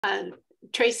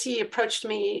Tracy approached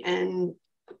me and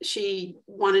she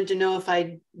wanted to know if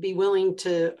I'd be willing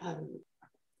to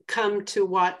come to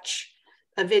watch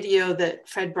a video that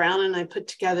Fred Brown and I put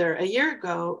together a year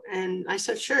ago. And I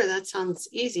said, sure, that sounds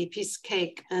easy, piece of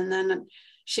cake. And then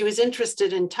she was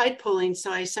interested in tide pooling.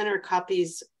 So I sent her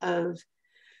copies of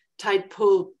tide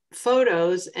pool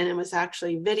photos, and it was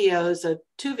actually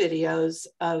two videos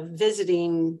of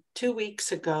visiting 2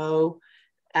 weeks ago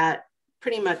at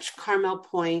pretty much Carmel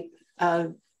Point.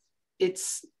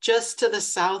 It's just to the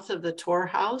south of the tour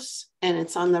house, and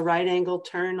it's on the right angle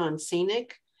turn on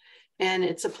Scenic. And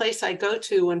it's a place I go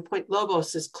to when Point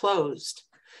Lobos is closed.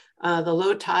 The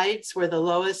low tides were the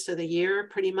lowest of the year,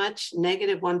 pretty much,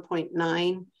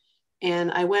 -1.9.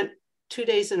 And I went 2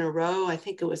 days in a row. I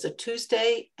think it was a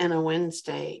Tuesday and a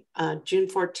Wednesday, June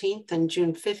 14th and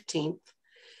June 15th.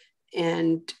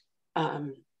 And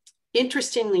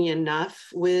interestingly enough,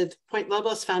 with Point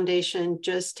Lobos Foundation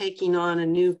just taking on a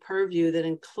new purview that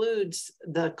includes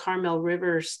the Carmel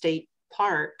River State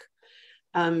Park,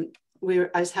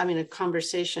 I was having a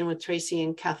conversation with Tracy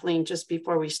and Kathleen just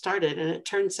before we started, and it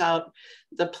turns out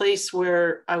the place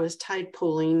where I was tide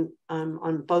pooling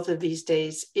on both of these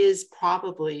days is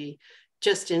probably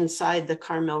just inside the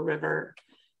Carmel River,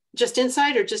 just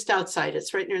inside or just outside.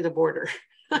 It's right near the border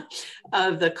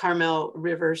of the Carmel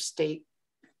River State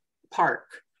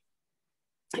Park.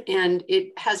 And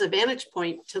it has a vantage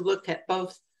point to look at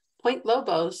both Point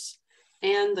Lobos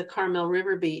and the Carmel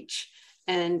River Beach.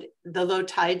 And the low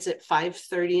tide's at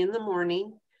 5:30 in the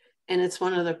morning. And it's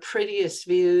one of the prettiest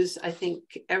views. I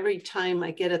think every time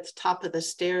I get at the top of the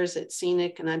stairs at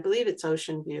Scenic, and I believe it's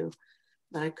Ocean View,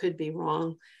 but I could be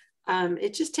wrong.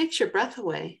 It just takes your breath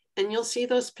away, and you'll see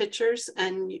those pictures.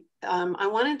 And I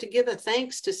wanted to give a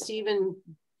thanks to Stephen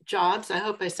Jobs, I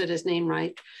hope I said his name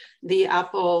right, the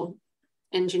Apple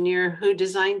engineer who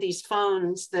designed these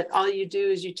phones that all you do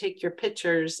is you take your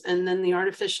pictures, and then the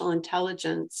artificial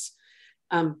intelligence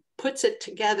puts it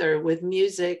together with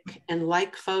music and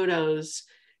like photos,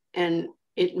 and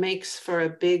it makes for a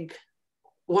big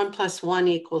 1 +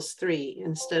 1 = 3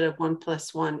 instead of 1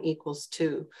 + 1 =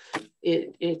 2.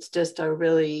 It's just a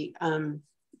really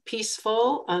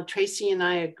peaceful. Tracy and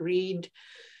I agreed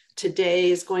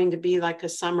today is going to be like a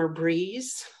summer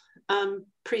breeze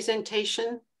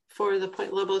presentation for the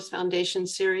Point Lobos Foundation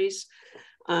series.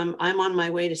 I'm on my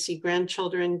way to see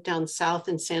grandchildren down south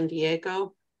in San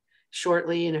Diego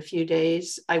shortly in a few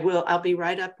days. I'll be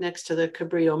right up next to the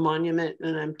Cabrillo Monument,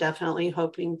 and I'm definitely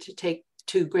hoping to take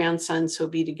 2 grandsons who'll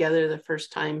be together the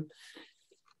first time,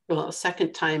 well,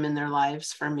 second time in their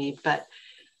lives for me. But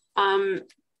I'll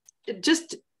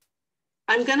just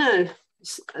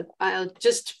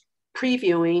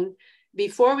previewing.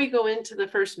 Before we go into the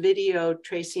first video,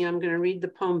 Tracy, I'm going to read the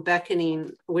poem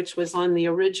Beckoning, which was on the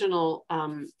original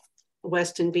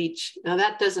Weston Beach. Now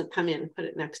that doesn't come in, put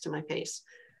it next to my face.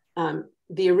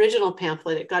 The original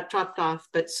pamphlet, it got dropped off,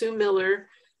 but Sue Miller,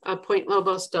 a Point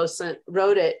Lobos docent,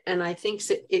 wrote it. And I think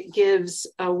it gives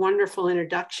a wonderful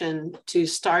introduction to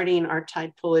starting our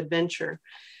tide pool adventure.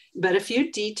 But a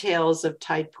few details of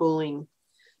tide pooling.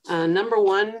 Number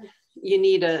one,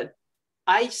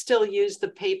 I still use the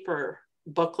paper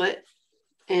booklet.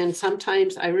 And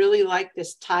sometimes I really like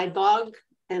this tide log,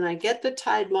 and I get the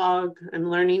tide log. I'm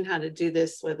learning how to do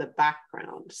this with a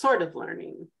background, sort of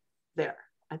learning there.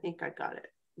 I think I got it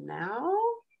now.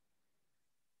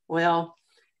 Well,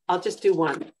 I'll just do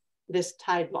one, this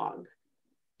tide log.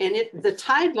 And the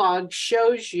tide log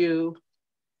shows you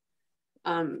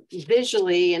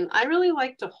visually, and I really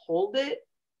like to hold it.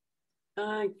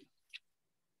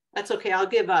 That's okay, I'll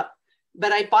give up.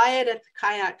 But I buy it at the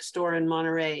kayak store in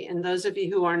Monterey. And those of you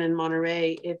who aren't in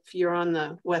Monterey, if you're on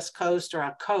the West Coast or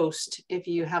a coast, if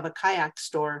you have a kayak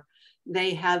store,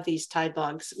 they have these tide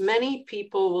logs. Many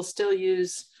people will still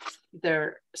use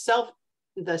the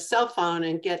cell phone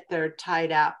and get their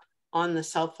tide app on the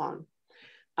cell phone.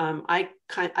 I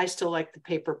still like the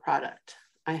paper product.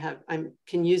 I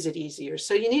can use it easier.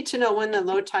 So you need to know when the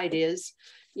low tide is.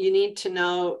 You need to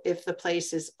know if the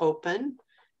place is open.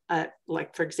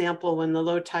 Like for example, when the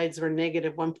low tides were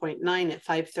 -1.9 at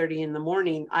 5:30 in the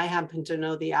morning, I happen to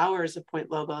know the hours of Point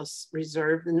Lobos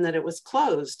Reserve and that it was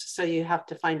closed. So you have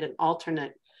to find an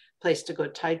alternate place to go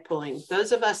tide pooling.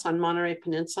 Those of us on Monterey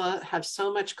Peninsula have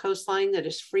so much coastline that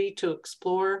is free to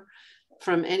explore,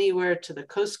 from anywhere to the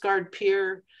Coast Guard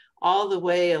Pier, all the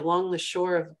way along the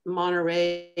shore of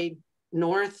Monterey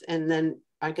north, and then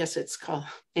I guess it's called,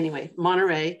 anyway,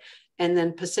 Monterey, and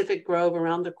then Pacific Grove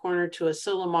around the corner to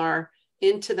Asilomar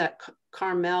into that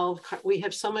Carmel. We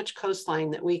have so much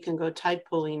coastline that we can go tide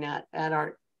pooling that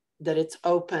it's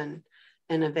open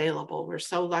and available. We're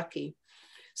so lucky.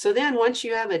 So then once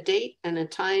you have a date and a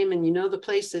time and you know the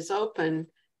place is open,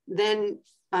 then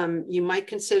you might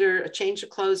consider a change of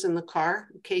clothes in the car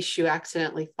in case you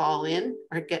accidentally fall in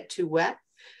or get too wet.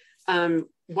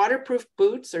 Waterproof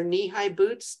boots or knee-high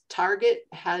boots. Target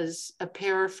has a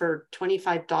pair for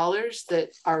 $25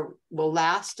 that will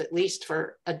last at least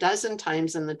for a dozen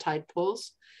times in the tide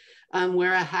pools.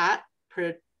 Wear a hat,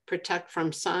 protect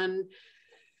from sun.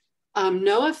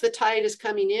 Know if the tide is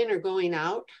coming in or going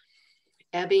out,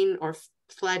 ebbing or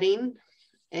flooding,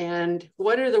 and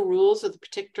what are the rules of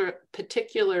the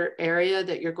particular area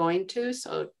that you're going to.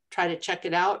 So try to check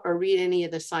it out or read any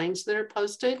of the signs that are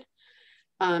posted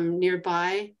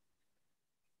nearby.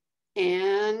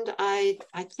 And I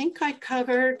think I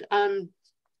covered,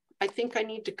 I think I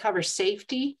need to cover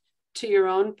safety to your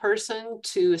own person,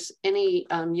 to any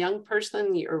young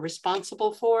person you're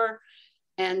responsible for.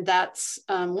 And that's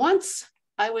once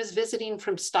I was visiting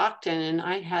from Stockton and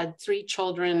I had 3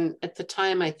 children at the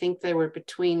time. I think they were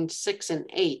between 6 and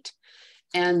 8.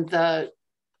 And the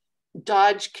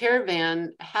Dodge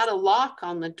Caravan had a lock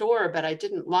on the door, but I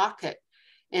didn't lock it.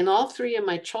 And all 3 of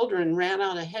my children ran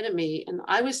out ahead of me. And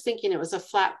I was thinking it was a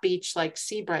flat beach like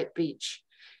Seabright Beach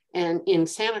and in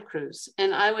Santa Cruz.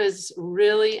 And I was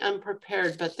really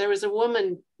unprepared, but there was a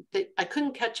woman that I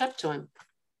couldn't catch up to him.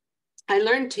 I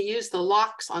learned to use the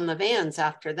locks on the vans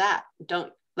after that.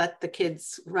 Don't let the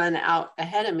kids run out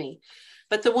ahead of me.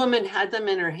 But the woman had them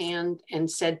in her hand and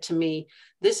said to me,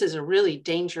 "This is a really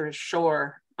dangerous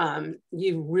shore.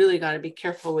 You really got to be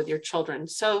careful with your children."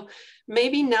 So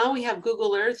maybe now we have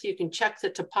Google Earth. You can check the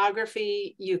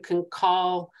topography. You can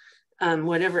call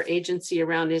whatever agency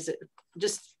around is.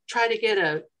 Just try to get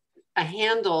a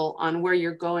handle on where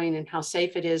you're going and how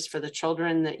safe it is for the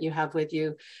children that you have with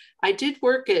you. I did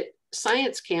work at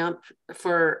science camp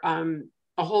for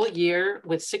a whole year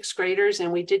with 6th graders,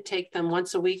 and we did take them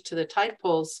once a week to the tide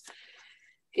pools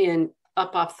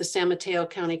up off the San Mateo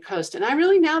County coast. And I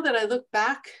really, now that I look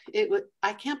back,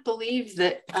 I can't believe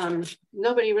that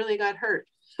nobody really got hurt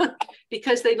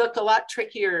because they look a lot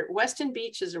trickier. Weston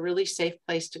Beach is a really safe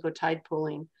place to go tide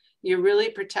pooling. You're really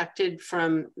protected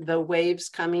from the waves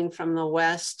coming from the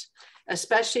west,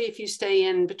 especially if you stay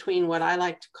in between what I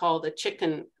like to call the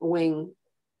chicken wing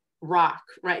rock,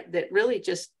 right? That really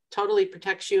just totally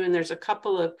protects you. And there's a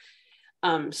couple of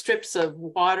strips of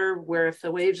water where if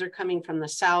the waves are coming from the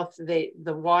south, the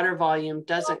water volume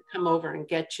doesn't come over and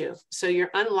get you. So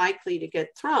you're unlikely to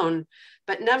get thrown.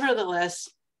 But nevertheless,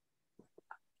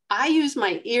 I use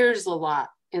my ears a lot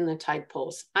in the tide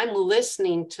pools. I'm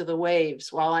listening to the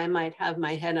waves while I might have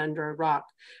my head under a rock.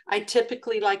 I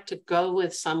typically like to go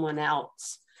with someone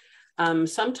else.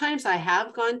 Sometimes I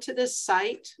have gone to this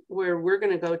site where we're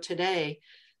going to go today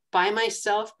by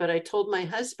myself, but I told my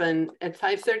husband at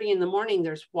 5:30 in the morning,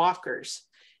 there's walkers.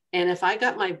 And if I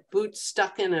got my boots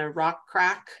stuck in a rock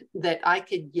crack, that I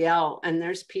could yell, and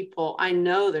there's people, I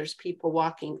know there's people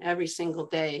walking every single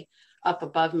day up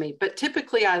above me. But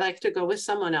typically I like to go with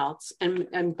someone else.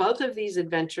 And both of these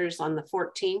adventures, on the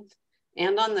 14th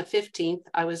and on the 15th,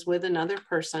 I was with another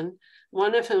person,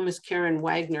 one of whom is Karen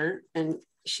Wagner, and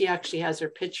she actually has her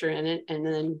picture in it. And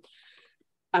then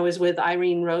I was with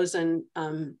Irene Rosen,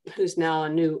 who's now a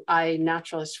new eye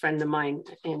naturalist friend of mine,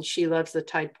 and she loves the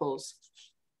tide pools.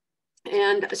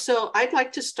 And so I'd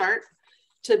like to start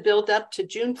to build up to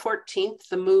June 14th,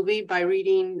 the movie, by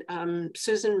reading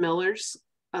Susan Miller's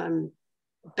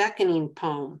Beckoning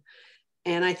poem.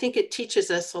 And I think it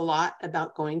teaches us a lot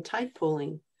about going tide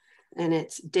pooling. And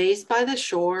it's days by the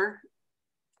shore,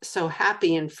 so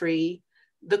happy and free.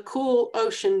 The cool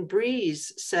ocean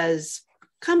breeze says,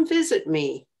 "Come visit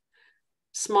me."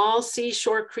 Small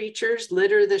seashore creatures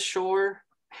litter the shore.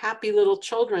 Happy little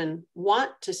children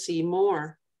want to see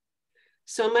more.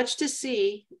 So much to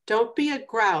see, don't be a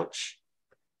grouch.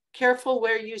 Careful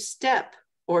where you step,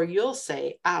 or you'll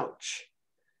say, ouch.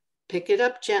 Pick it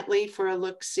up gently for a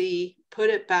look-see, put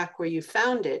it back where you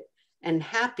found it, and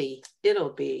happy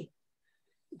it'll be.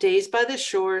 Days by the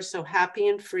shore, so happy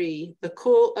and free, the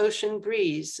cool ocean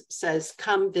breeze says,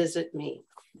 "Come visit me."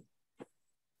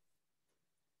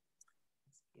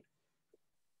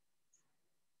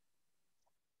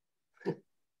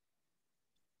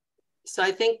 So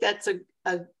I think that's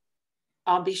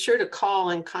I'll be sure to call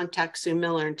and contact Sue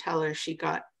Miller and tell her she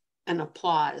got an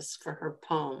applause for her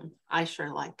poem. I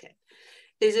sure like it.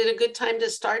 Is it a good time to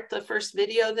start the first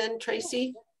video then,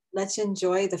 Tracy? Let's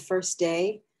enjoy the first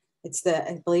day. It's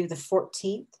I believe the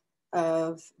 14th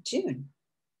of June.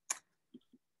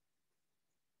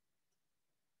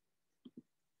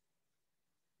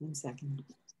 One second.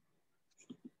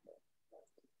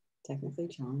 Technically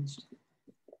challenged.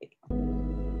 There we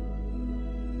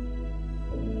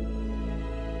go.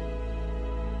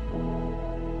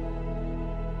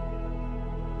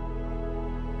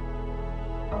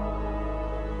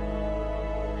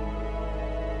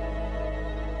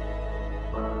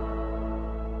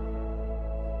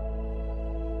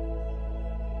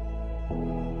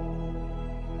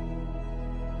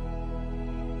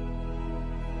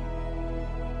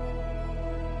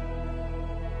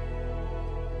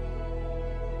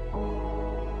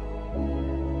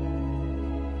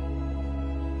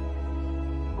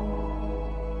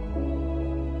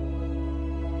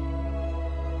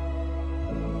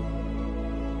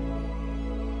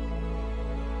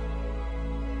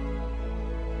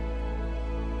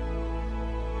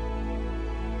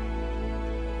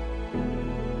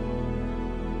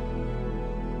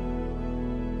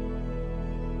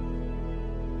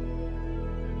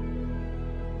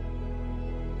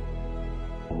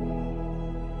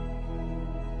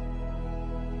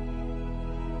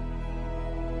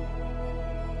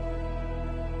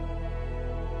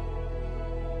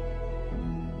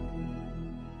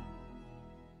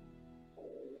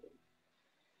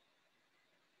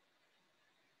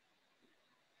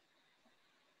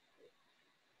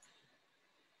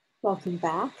 Welcome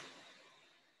back.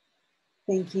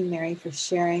 Thank you, Mary, for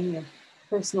sharing your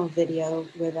personal video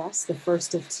with us, the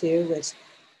first of two, which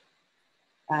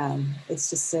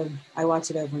it's just so, I watch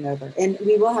it over and over. And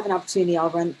we will have an opportunity,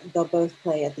 they'll both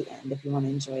play at the end if you want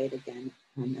to enjoy it again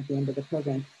at the end of the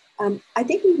program. I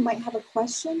think we might have a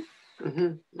question.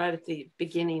 Right at the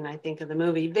beginning, I think, of the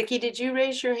movie. Vicki, did you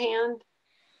raise your hand?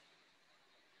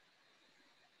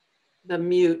 The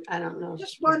mute, I don't know.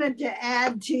 Just wanted to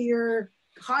add to your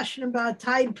caution about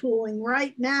tide pooling.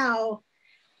 Right now,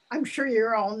 I'm sure you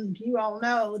all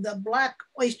know the black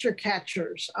oyster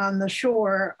catchers on the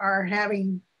shore are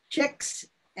having chicks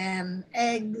and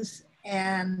eggs,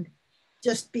 and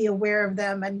just be aware of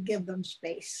them and give them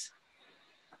space.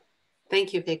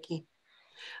 Thank you, Vicki.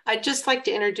 I'd just like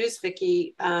to introduce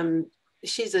Vicki.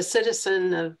 She's a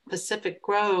citizen of Pacific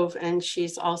Grove, and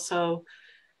she's also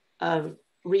a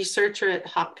researcher at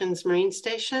Hopkins Marine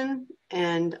Station.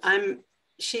 And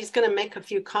she's going to make a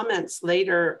few comments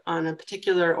later on a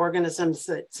particular organism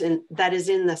that is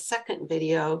in the second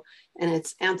video, and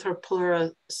it's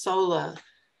Anthropleura sola,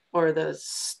 or the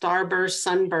starburst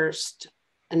sunburst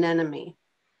anemone,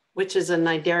 which is a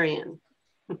cnidarian.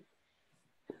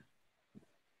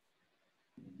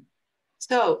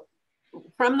 So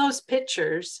from those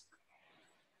pictures,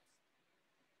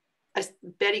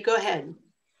 Betty, go ahead.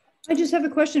 I just have a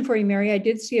question for you, Mary. I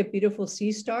did see a beautiful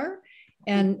sea star.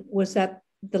 And was that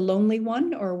the lonely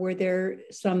one, or were there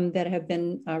some that have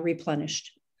been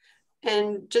replenished?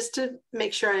 And just to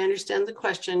make sure I understand the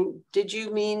question, did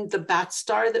you mean the bat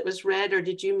star that was red, or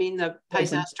did you mean the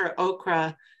Pisiaster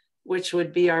ochra, which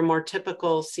would be our more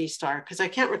typical sea star? Because I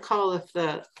can't recall if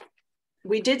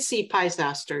we did see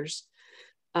Pisiasters,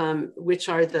 which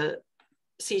are the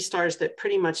sea stars that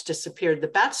pretty much disappeared. The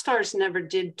bat stars never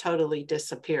did totally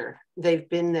disappear. They've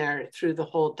been there through the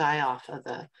whole die-off of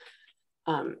the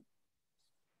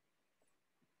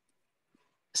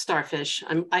starfish.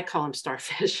 I call them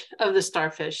starfish, of the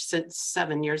starfish, since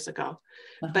 7 years ago.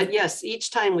 But yes, each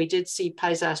time we did see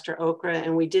Pisiaster ochra,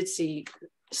 and we did see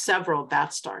several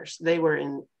bat stars. They were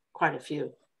in quite a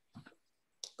few.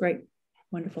 Great,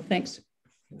 wonderful, thanks.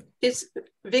 It's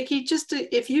Vicki,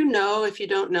 if you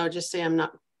don't know, just say I'm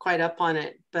not quite up on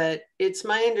it, but it's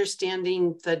my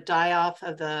understanding the die-off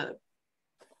of the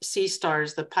sea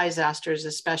stars, the Pisiasters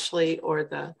especially, or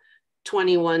the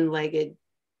 21-legged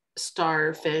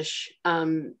starfish,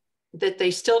 that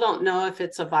they still don't know if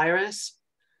it's a virus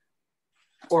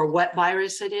or what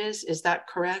virus it is. Is that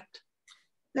correct?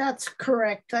 That's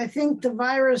correct. I think the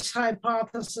virus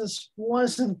hypothesis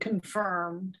wasn't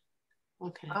confirmed.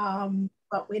 Okay.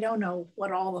 But we don't know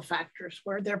what all the factors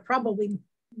were. There are probably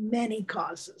many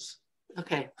causes.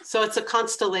 Okay, so it's a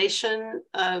constellation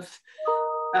of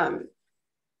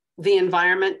the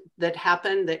environment that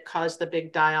happened that caused the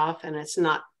big die-off, and it's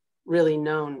not really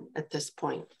known at this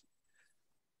point.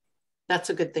 That's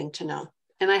a good thing to know.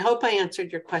 And I hope I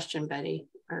answered your question, Betty.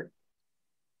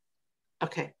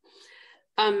 Okay.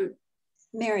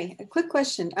 Mary, a quick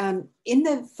question. In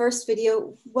the first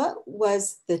video, what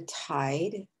was the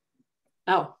tide?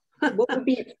 Oh.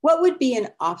 what would be an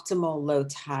optimal low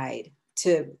tide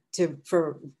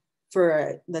for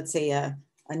let's say a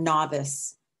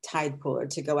novice tide pooler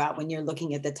to go out when you're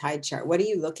looking at the tide chart? What are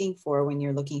you looking for when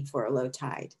you're looking for a low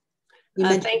tide?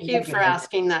 Thank you for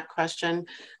asking that question.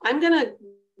 I'm going to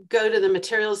go to the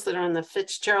materials that are on the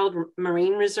Fitzgerald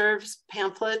Marine Reserves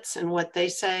pamphlets and what they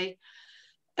say.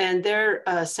 And they're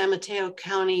a San Mateo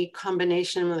County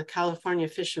combination with the California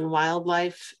Fish and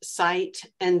Wildlife site.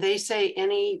 And they say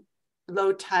any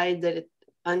low tide that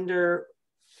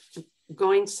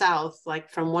going south, like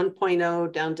from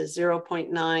 1.0 down to 0.9,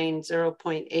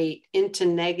 0.8 into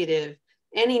negative,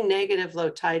 any negative low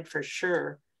tide for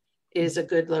sure is a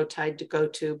good low tide to go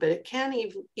to, but it can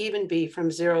even be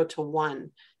from 0 to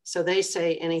 1. So they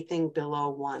say anything below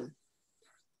 1.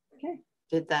 Okay.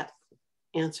 Did that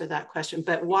answer that question?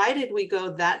 But why did we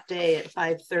go that day at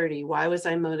 5:30? Why was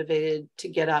I motivated to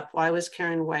get up? Why was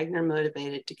Karen Wagner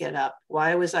motivated to get up?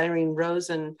 Why was Irene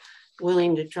Rosen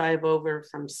willing to drive over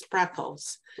from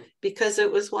Spreckles? Because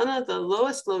it was one of the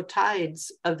lowest low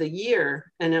tides of the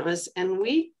year. And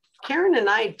Karen and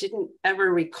I didn't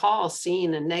ever recall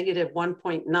seeing a negative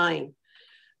 1.9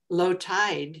 low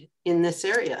tide in this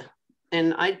area.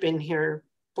 And I'd been here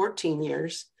 14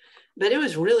 years, but it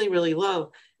was really, really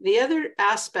low. The other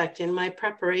aspect in my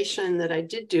preparation that I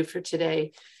did do for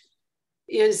today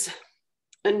is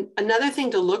another thing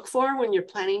to look for when you're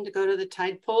planning to go to the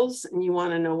tide pools and you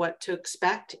want to know what to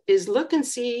expect is look and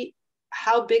see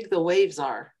how big the waves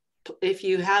are. If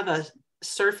you have a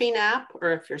surfing app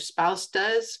or if your spouse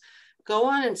does, go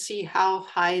on and see how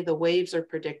high the waves are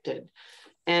predicted.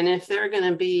 And if they're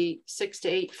going to be 6 to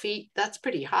 8 feet, that's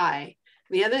pretty high.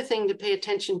 The other thing to pay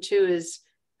attention to is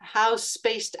how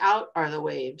spaced out are the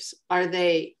waves? Are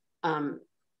they,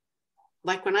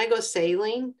 like when I go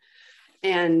sailing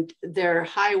and they're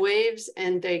high waves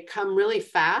and they come really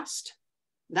fast,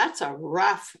 that's a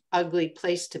rough, ugly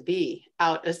place to be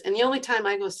out. And the only time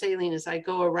I go sailing is I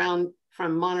go around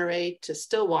from Monterey to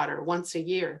Stillwater once a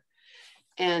year.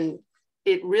 And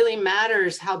it really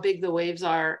matters how big the waves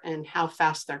are and how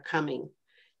fast they're coming.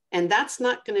 And that's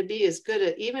not going to be as good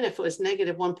at, even if it was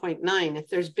negative 1.9, if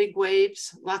there's big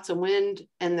waves, lots of wind,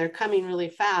 and they're coming really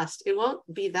fast, it won't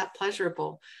be that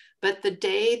pleasurable. But the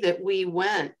day that we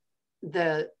went,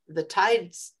 the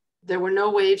tides, there were no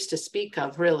waves to speak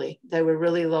of, really. They were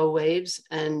really low waves,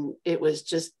 and it was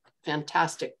just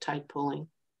fantastic tide pooling.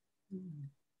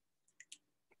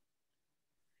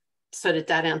 So did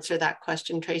that answer that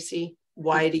question, Tracy?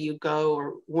 Why do you go,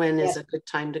 or when is a good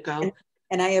time to go?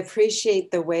 And I appreciate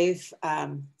the wave,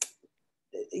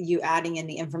 you adding in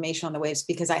the information on the waves,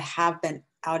 because I have been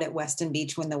out at Weston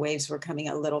Beach when the waves were coming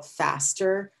a little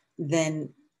faster than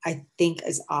I think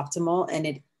is optimal.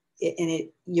 And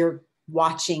you're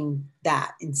watching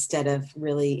that instead of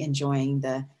really enjoying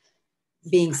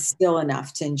being still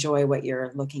enough to enjoy what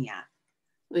you're looking at.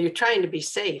 Well, you're trying to be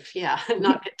safe, yeah,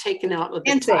 not get taken out with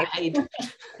the tide.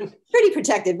 Pretty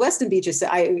protected. Weston Beach is,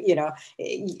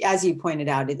 as you pointed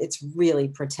out, it's really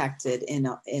protected in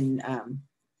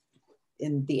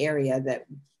the area that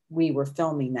we were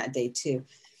filming that day too.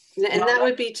 And that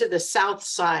would be to the south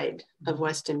side of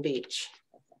Weston Beach,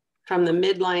 from the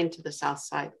midline to the south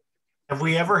side. Have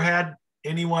we ever had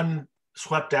anyone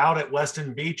swept out at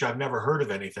Weston Beach? I've never heard of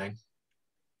anything.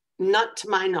 Not to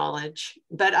my knowledge,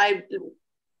 but I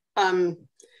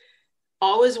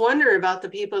always wonder about the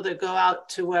people that go out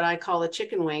to what I call a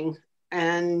chicken wing,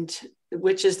 and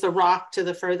which is the rock to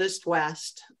the furthest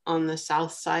west on the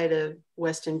south side of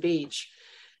Weston Beach.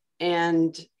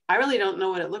 And I really don't know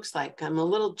what it looks like. I'm a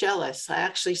little jealous. I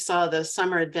actually saw the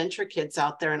summer adventure kids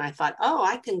out there and I thought, oh,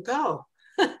 I can go.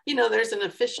 There's an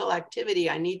official activity.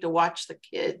 I need to watch the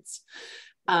kids.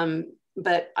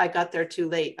 But I got there too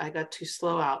late. I got too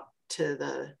slow out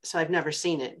so I've never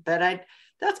seen it, but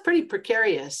that's pretty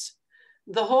precarious.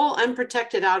 The whole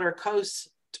unprotected outer coast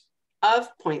of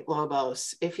Point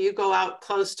Lobos, if you go out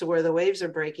close to where the waves are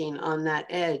breaking on that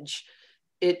edge,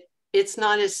 it's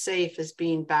not as safe as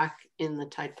being back in the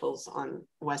tide pools on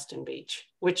Weston Beach,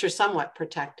 which are somewhat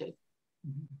protected.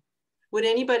 Mm-hmm. Would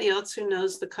anybody else who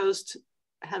knows the coast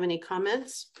have any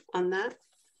comments on that?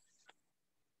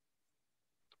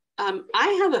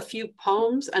 I have a few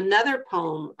poems, another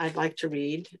poem I'd like to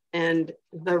read, and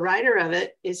the writer of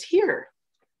it is here,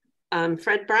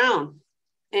 Fred Brown.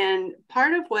 And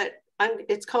part of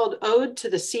it's called Ode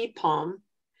to the Sea Palm.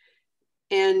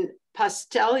 And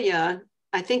Pastelia,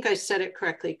 I think I said it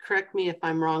correctly. Correct me if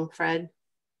I'm wrong, Fred.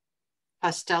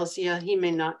 Pastelsia, he may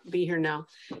not be here now,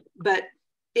 but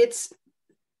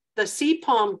the sea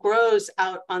palm grows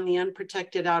out on the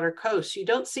unprotected outer coast. You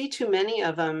don't see too many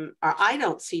of them, or I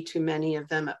don't see too many of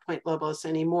them at Point Lobos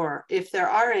anymore. If there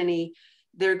are any,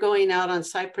 they're going out on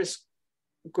Cypress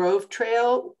Grove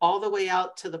Trail all the way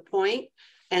out to the point,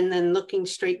 and then looking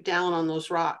straight down on those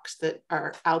rocks that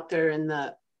are out there in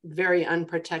the very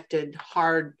unprotected,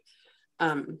 hard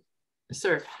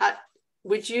surf.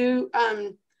 Would you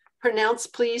pronounce,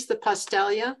 please, the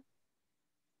Pastelia?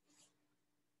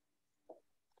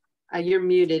 You're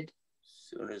muted.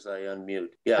 As soon as I unmute.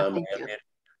 Yeah, I'm unmuted.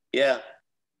 Yeah,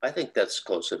 I think that's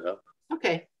close enough.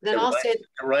 Okay, then I'll say it.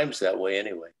 It rhymes that way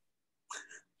anyway.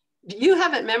 Do you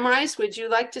have it memorized? Would you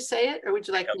like to say it, or would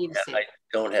you like me to say it? I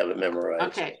don't have it memorized.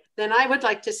 Okay, then I would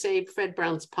like to say Fred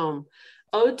Brown's poem,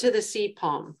 Ode to the Sea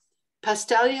Palm.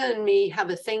 Pastelia and me have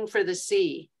a thing for the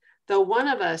sea, though one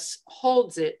of us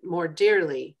holds it more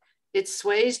dearly. It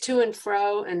sways to and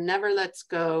fro and never lets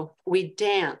go. We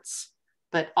dance,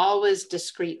 but always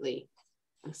discreetly.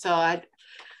 So I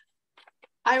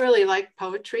really like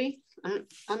poetry.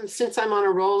 Since I'm on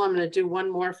a roll, I'm going to do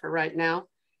one more for right now.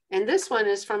 And this one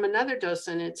is from another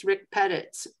docent. It's Rick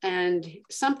Pettitz, and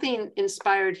something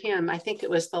inspired him. I think it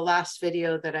was the last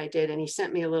video that I did, and he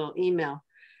sent me a little email.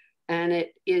 And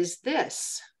it is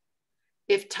this: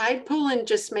 if tide pooling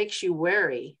just makes you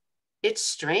wary, it's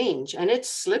strange and it's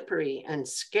slippery and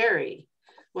scary.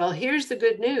 Well, here's the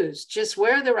good news. Just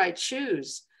wear the right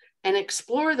shoes and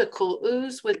explore the cool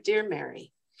ooze with dear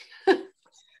Mary.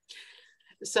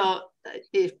 So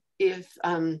if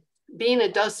being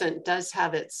a docent does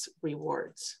have its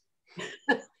rewards.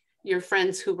 Your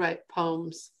friends who write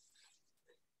poems.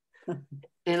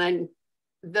 And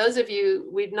those of you,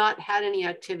 we've not had any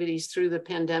activities through the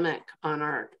pandemic on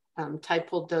our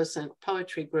Tidepool docent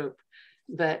poetry group,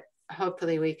 but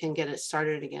hopefully we can get it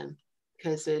started again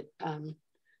because it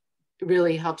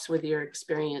really helps with your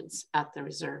experience at the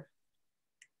reserve.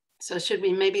 So should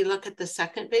we maybe look at the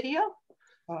second video?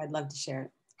 Oh, I'd love to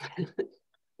share it.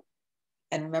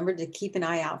 And remember to keep an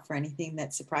eye out for anything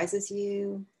that surprises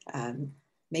you,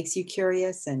 makes you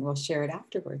curious, and we'll share it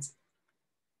afterwards.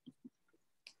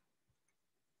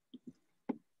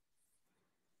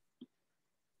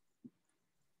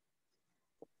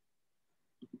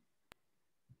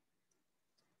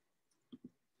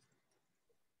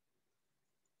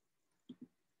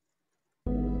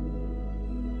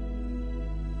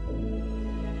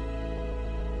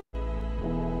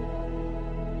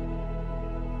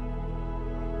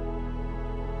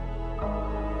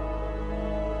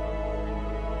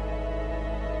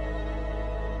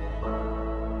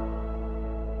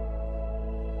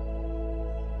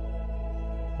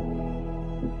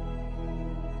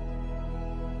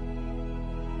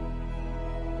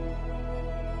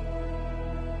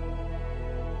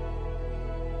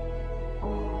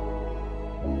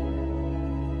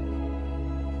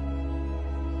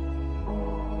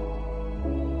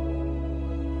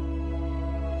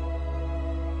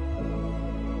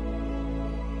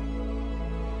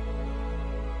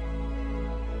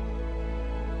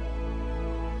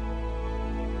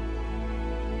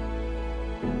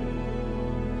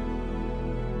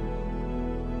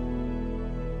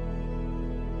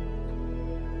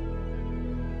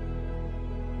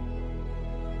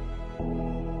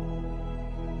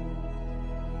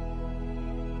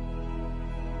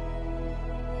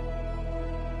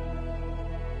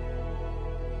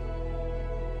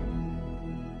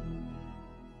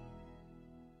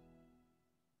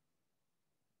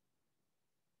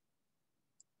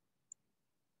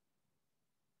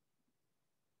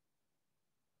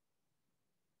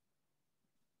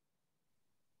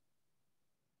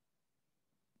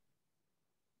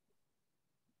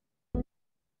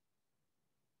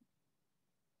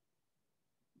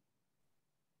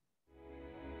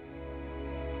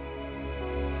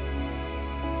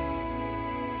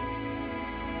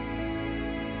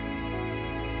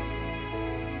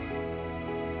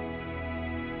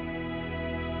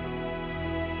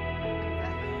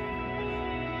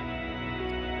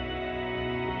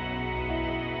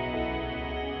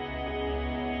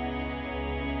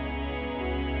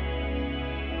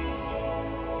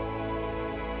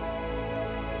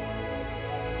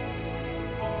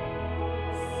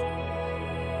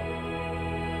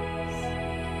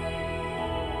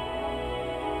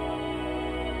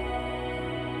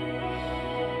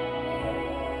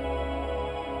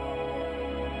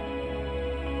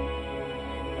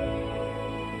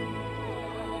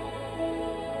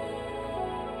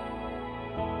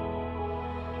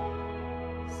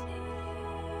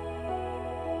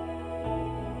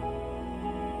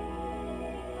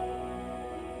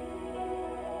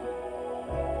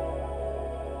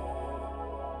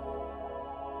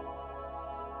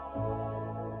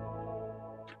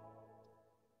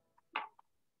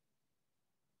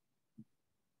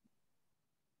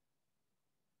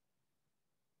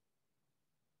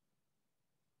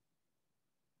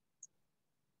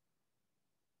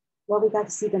 Well, we got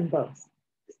to see them both.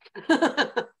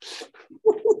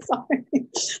 Sorry.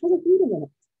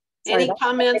 Any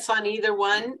comments on either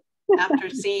one after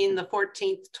seeing the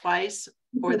 14th twice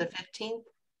or the 15th?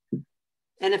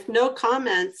 And if no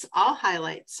comments, I'll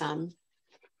highlight some.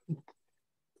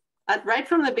 Right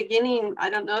from the beginning, I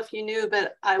don't know if you knew,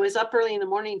 but I was up early in the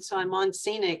morning, so I'm on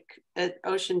scenic at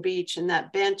Ocean Beach, and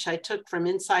that bench I took from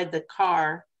inside the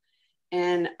car.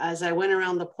 And as I went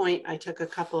around the point, I took a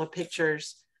couple of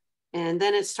pictures. And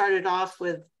then it started off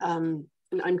with, I'm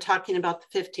talking about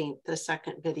the 15th, the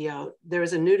second video. There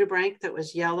was a nudibranch that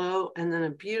was yellow and then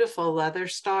a beautiful leather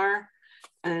star.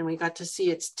 And we got to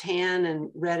see its tan and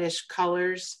reddish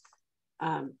colors.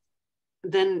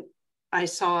 Then I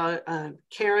saw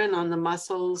Karen on the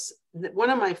mussels. One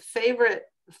of my favorite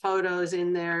photos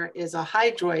in there is a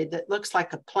hydroid that looks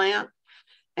like a plant.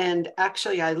 And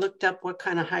actually, I looked up what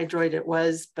kind of hydroid it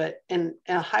was, and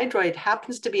a hydroid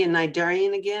happens to be a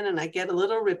cnidarian again, and I get a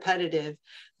little repetitive,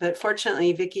 but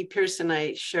fortunately, Vicki Pierce and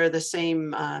I share the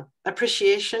same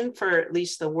appreciation for at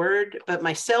least the word, but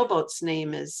my sailboat's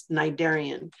name is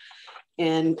cnidarian.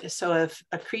 And so if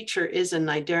a creature is a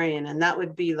cnidarian, and that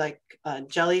would be like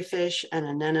jellyfish and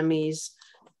anemones,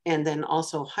 and then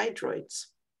also hydroids.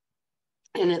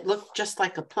 And it looked just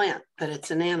like a plant, but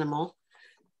it's an animal.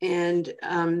 And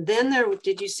then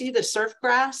did you see the surf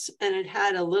grass? And it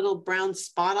had a little brown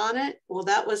spot on it. Well,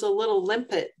 that was a little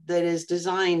limpet that is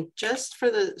designed just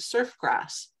for the surf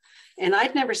grass. And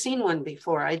I'd never seen one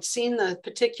before. I'd seen the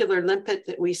particular limpet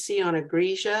that we see on a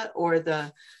Grisia or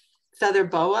the feather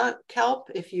boa kelp.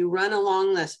 If you run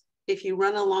along the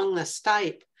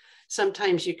stipe,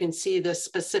 sometimes you can see the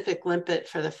specific limpet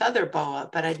for the feather boa,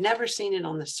 but I'd never seen it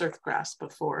on the surf grass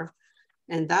before.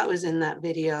 And that was in that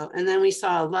video. And then we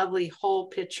saw a lovely whole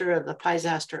picture of the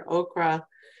Pisaster ochra.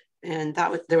 And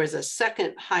there was a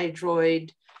second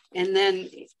hydroid. And then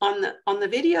on the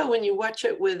video, when you watch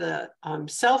it with a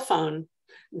cell phone,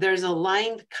 there's a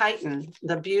lined chitin,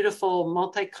 the beautiful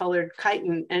multicolored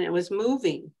chitin, and it was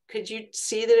moving. Could you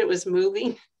see that it was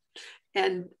moving?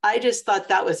 And I just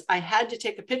thought I had to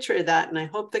take a picture of that, and I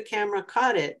hope the camera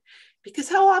caught it, because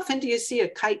how often do you see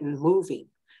a chitin moving,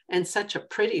 and such a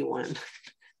pretty one?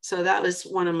 So that was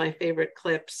one of my favorite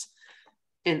clips.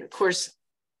 And of course,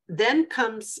 then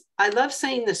comes, I love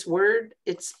saying this word,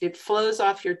 it flows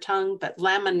off your tongue, but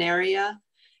laminaria.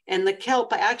 And the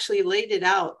kelp, I actually laid it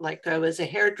out like I was a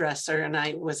hairdresser and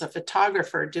I was a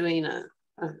photographer doing a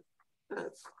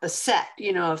set,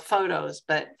 of photos,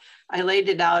 but I laid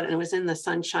it out and it was in the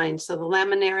sunshine. So the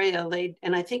laminaria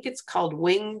and I think it's called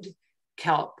winged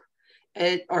kelp.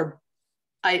 It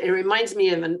reminds me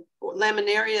of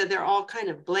laminaria. They're all kind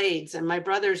of blades, and my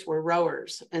brothers were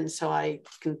rowers, and so I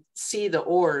can see the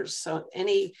oars. So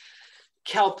any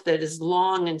kelp that is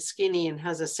long and skinny and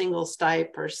has a single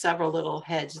stipe or several little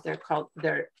heads, they're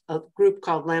a group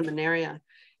called laminaria.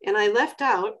 And I left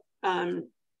out,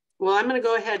 well, I'm going to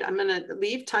go ahead. I'm going to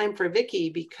leave time for Vicki,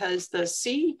 because the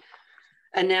sea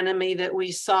anemone that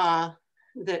we saw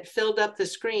that filled up the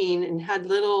screen and had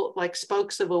little like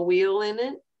spokes of a wheel in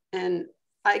it. And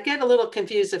I get a little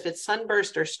confused if it's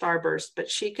sunburst or starburst, but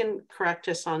she can correct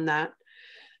us on that.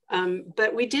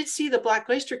 But we did see the black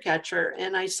oyster catcher,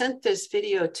 and I sent this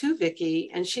video to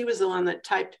Vicki, and she was the one that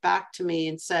typed back to me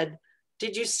and said,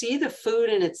 did you see the food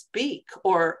in its beak?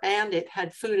 And it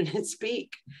had food in its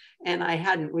beak. And I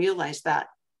hadn't realized that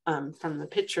from the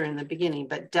picture in the beginning,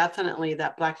 but definitely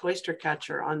that black oyster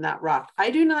catcher on that rock.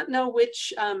 I do not know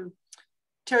which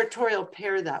territorial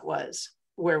pair that was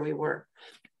where we were,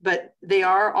 but they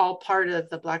are all part of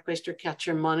the black oyster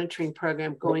catcher monitoring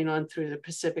program going on through the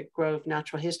Pacific Grove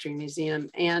Natural History Museum,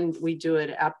 and we do it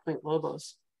at Point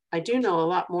Lobos. I do know a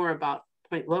lot more about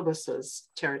Point Lobos's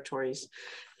territories.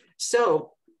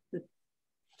 So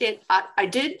I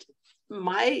did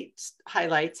my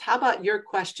highlights. How about your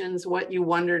questions, what you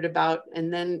wondered about?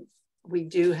 And then we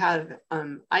do have,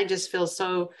 I just feel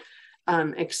so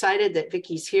excited that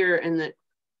Vicki's here,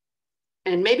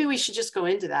 and maybe we should just go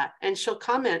into that, and she'll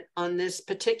comment on this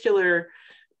particular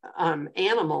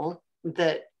animal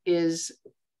that is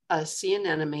a sea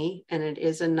anemone, and it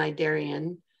is a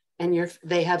cnidarian, and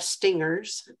they have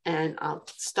stingers, and I'll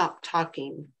stop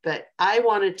talking. But I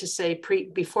wanted to say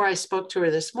before I spoke to her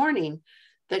this morning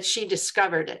that she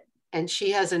discovered it, and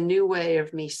she has a new way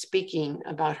of me speaking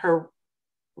about her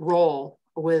role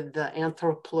with the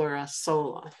Anthropleura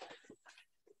sola.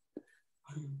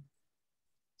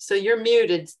 So you're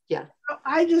muted, yeah.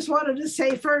 I just wanted to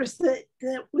say first that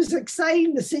it was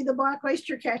exciting to see the black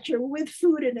oyster catcher with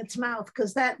food in its mouth,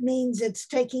 because that means it's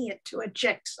taking it to a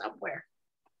chick somewhere.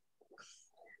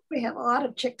 We have a lot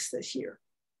of chicks this year.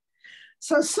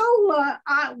 So sola,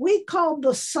 we called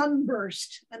the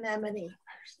sunburst anemone.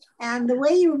 And the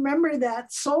way you remember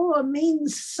that, sola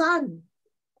means sun.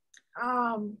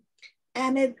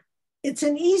 And it's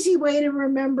an easy way to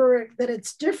remember that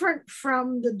it's different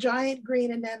from the giant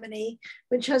green anemone,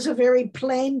 which has a very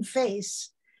plain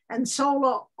face. And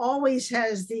sola always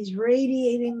has these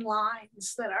radiating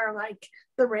lines that are like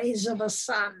the rays of a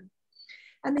sun.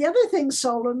 And the other thing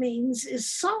sola means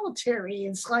is solitary.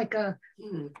 It's like a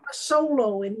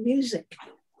solo in music.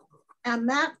 And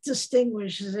that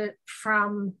distinguishes it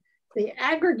from the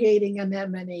aggregating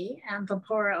anemone,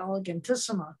 Anthropleura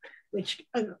elegantissima, which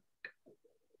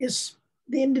is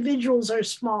the individuals are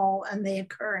small and they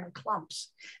occur in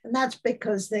clumps. And that's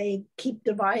because they keep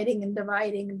dividing and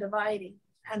dividing and dividing.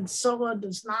 And sola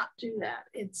does not do that.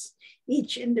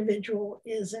 Each individual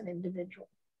is an individual.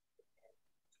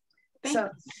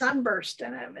 So sunburst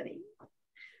anemone.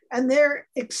 And they're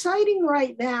exciting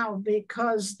right now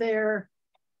because they're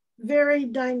very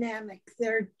dynamic.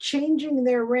 They're changing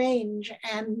their range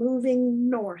and moving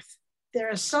north.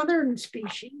 They're a southern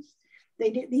species.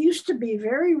 They used to be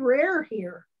very rare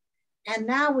here. And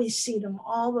now we see them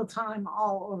all the time,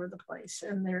 all over the place,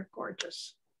 and they're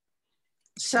gorgeous.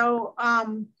 So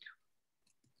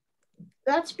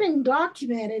that's been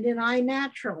documented in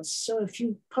iNaturalist. So if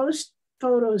you post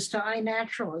photos to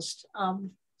iNaturalist,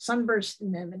 sunburst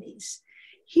anemones,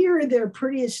 here they're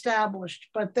pretty established,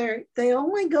 but they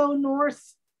only go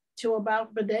north to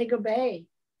about Bodega Bay.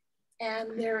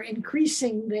 and they're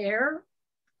increasing there.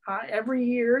 Every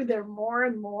year, they're more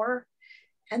and more,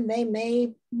 and they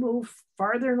may move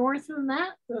farther north than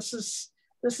that. This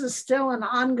is still an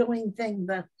ongoing thing.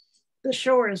 The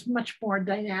shore is much more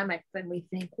dynamic than we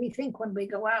think. We think when we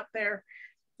go out there,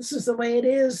 this is the way it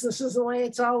is. This is the way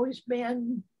it's always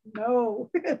been.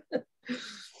 No.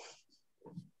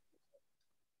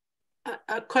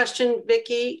 A question,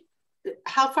 Vicki.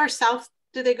 How far south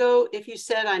do they go? If you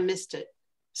said, I missed it.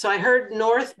 So I heard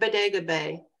North Bodega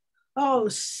Bay. Oh,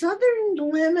 southern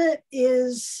limit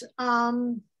is, I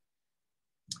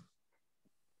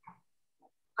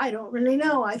don't really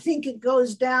know. I think it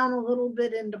goes down a little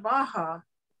bit into Baja,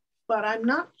 but I'm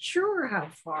not sure how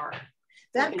far.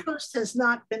 That Okay. coast has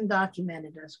not been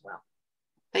documented as well.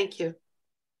 Thank you.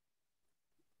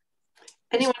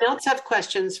 Anyone else have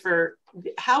questions for,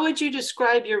 how would you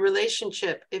describe your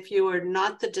relationship if you were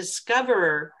not the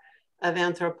discoverer of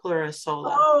Anthropleura?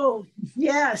 Oh,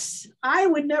 yes. I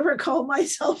would never call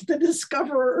myself the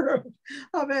discoverer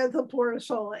of Anthropleura.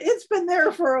 It's been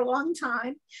there for a long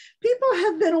time. People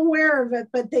have been aware of it,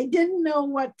 but they didn't know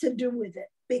what to do with it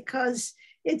because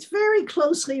it's very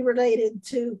closely related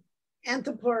to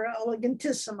Anthropleura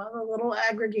elegantissima, the little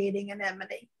aggregating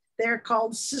anemone. They're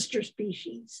called sister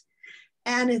species.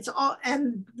 And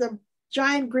the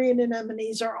giant green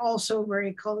anemones are also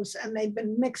very close, and they've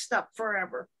been mixed up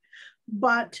forever.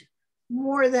 But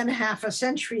more than half a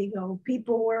century ago,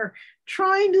 people were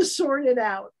trying to sort it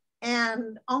out.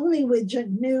 And only with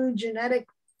new genetic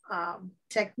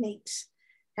techniques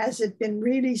has it been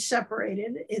really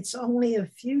separated. It's only a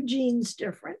few genes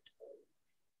different.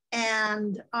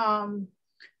 And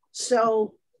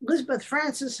so Elizabeth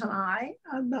Francis and I,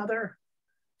 another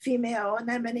female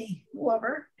anemone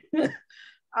lover,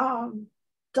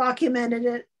 documented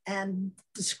it and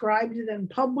described it and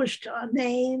published a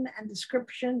name and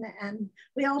description. And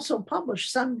we also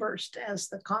published sunburst as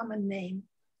the common name.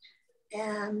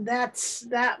 And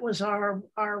that was our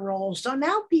role. So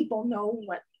now people know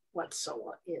what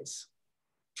SOA is.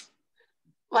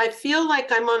 Well, I feel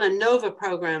like I'm on a NOVA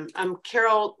program.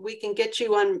 Carol, we can get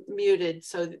you unmuted,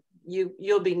 so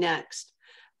you'll be next.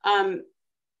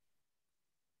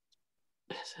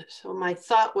 So my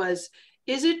thought was,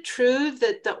 is it true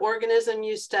that the organism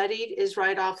you studied is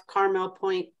right off Carmel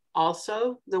Point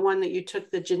also, the one that you took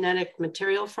the genetic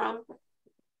material from?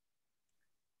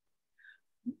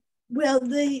 Well,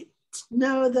 the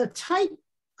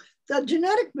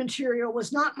genetic material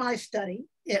was not my study.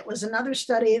 It was another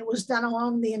study. It was done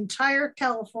along the entire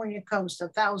California coast,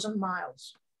 1,000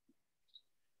 miles.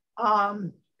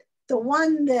 The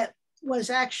one that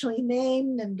was actually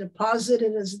named and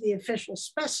deposited as the official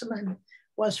specimen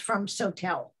was from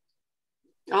Sotel.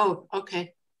 Oh,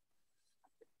 okay.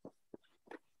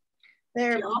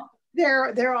 They're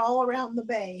all around the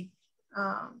bay.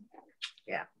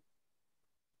 Yeah.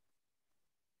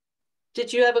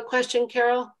 Did you have a question,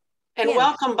 Carol? And Yeah.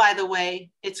 welcome, by the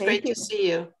way. It's Thank great to see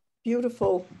you.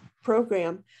 Beautiful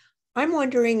program. I'm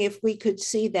wondering if we could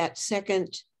see that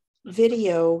second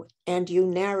video and you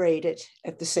narrate it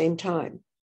at the same time.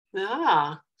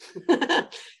 Ah,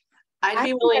 I'd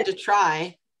be willing to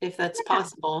try if that's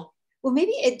possible. Well,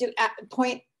 maybe at a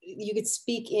point you could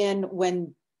speak in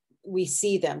when we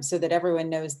see them so that everyone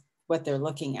knows what they're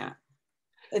looking at.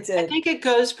 I think it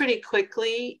goes pretty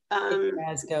quickly. It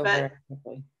does go very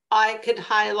quickly. I could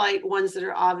highlight ones that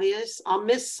are obvious. I'll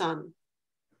miss some,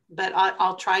 but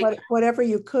I'll try. Whatever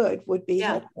you could would be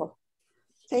helpful.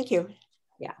 Thank you.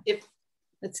 Yeah.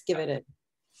 Let's give it a.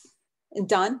 And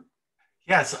Don?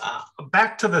 Yes,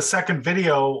 back to the second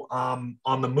video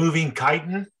on the moving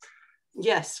chitin.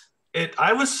 Yes.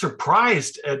 I was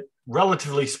surprised at,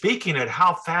 relatively speaking, at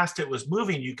how fast it was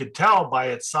moving. You could tell by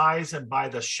its size and by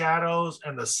the shadows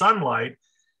and the sunlight.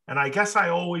 And I guess I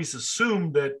always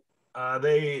assumed that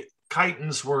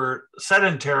chitins were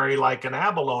sedentary like an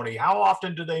abalone. How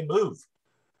often do they move?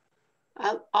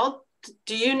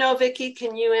 Do you know, Vicki?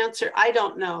 Can you answer? I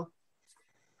don't know.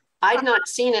 I'd not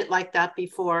seen it like that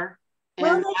before.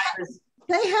 Well,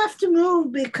 they have to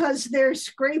move because they're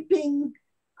scraping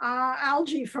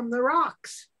algae from the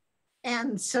rocks.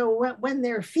 And so when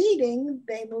they're feeding,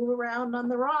 they move around on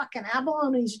the rock, and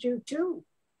abalones do too.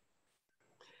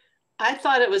 I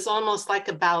thought it was almost like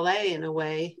a ballet in a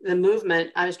way, the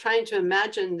movement. I was trying to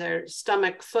imagine their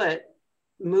stomach foot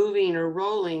moving or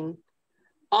rolling.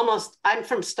 Almost, I'm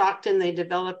from Stockton, they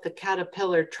developed the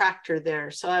caterpillar tractor there.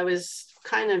 So I was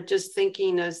kind of just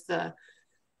thinking as the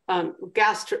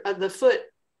the foot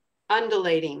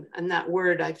undulating, and that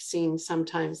word I've seen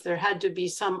sometimes. There had to be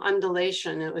some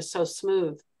undulation. It was so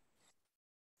smooth.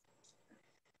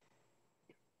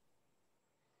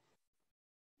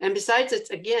 And besides,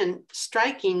 it's again,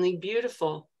 strikingly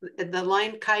beautiful. The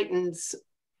line chitons,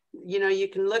 you know, you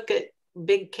can look at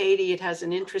Big Katy, it has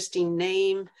an interesting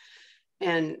name,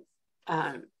 and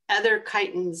other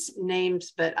chitons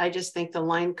names, but I just think the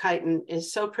line chiton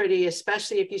is so pretty,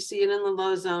 especially if you see it in the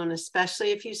low zone,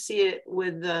 especially if you see it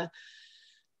with the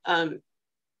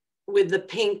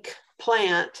pink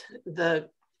plant,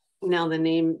 now the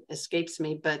name escapes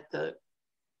me, but the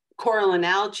coralline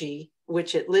algae,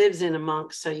 which it lives in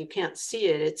amongst, so you can't see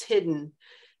it, it's hidden,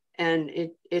 and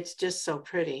it's just so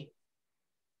pretty.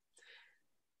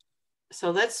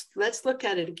 So let's look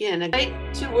at it again,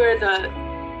 right to where the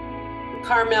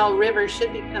Carmel River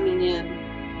should be coming in.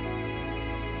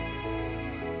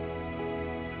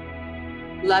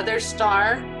 Leather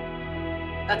Star,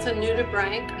 that's a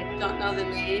nudibranch, I don't know the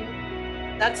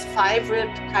name. That's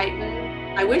five-ribbed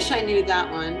chiton. I wish I knew that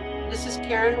one. This is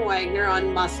Karen Wagner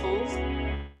on mussels.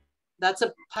 That's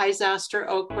a Pisaster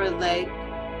ochra leg.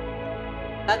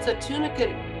 That's a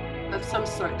tunicate of some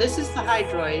sort. This is the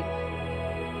hydroid.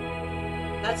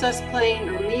 That's us playing,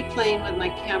 or me playing with my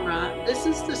camera. This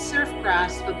is the surf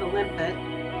grass with the limpet.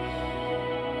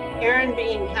 Aaron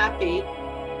being happy,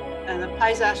 and the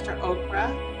Pisaster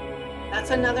ochra. That's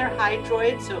another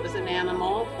hydroid, so it was an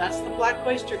animal. That's the black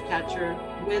oyster catcher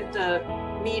with the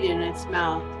meat in its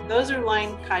mouth. Those are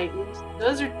line chitons.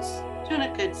 Those are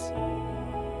tunicates.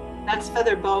 That's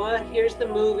feather boa. Here's the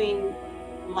moving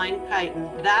line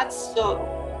chiton. That's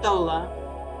Sola.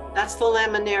 That's the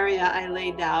laminaria I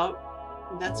laid out.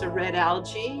 That's a red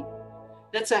algae.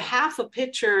 That's a half a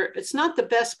picture. It's not the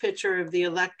best picture of the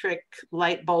electric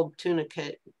light bulb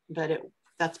tunicate, but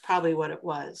that's probably what it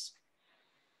was.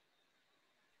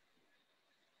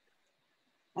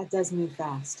 That does move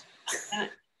fast.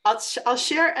 I'll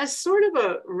share as sort of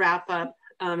a wrap up,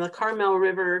 the Carmel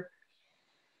River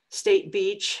State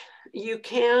Beach. You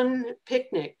can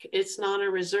picnic, it's not a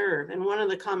reserve. And one of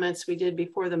the comments we did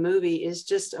before the movie is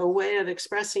just a way of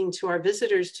expressing to our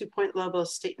visitors to Point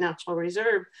Lobos State Natural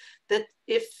Reserve that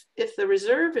if the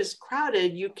reserve is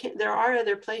crowded, there are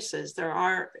other places, there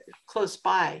are close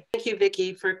by. Thank you,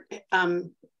 Vicki, for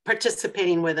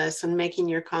participating with us and making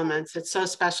your comments. It's so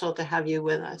special to have you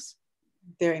with us.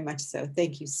 Very much so.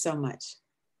 Thank you so much.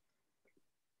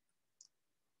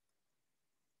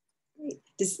 Great.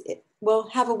 Well,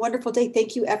 have a wonderful day.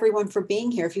 Thank you everyone for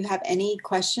being here. If you have any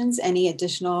questions, any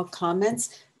additional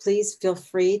comments, please feel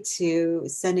free to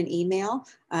send an email.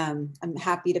 I'm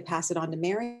happy to pass it on to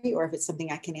Mary, or if it's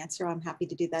something I can answer, I'm happy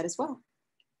to do that as well.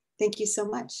 Thank you so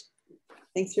much.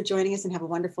 Thanks for joining us and have a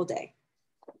wonderful day.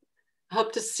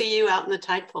 Hope to see you out in the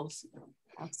tide pools.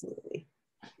 Absolutely.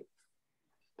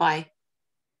 Bye.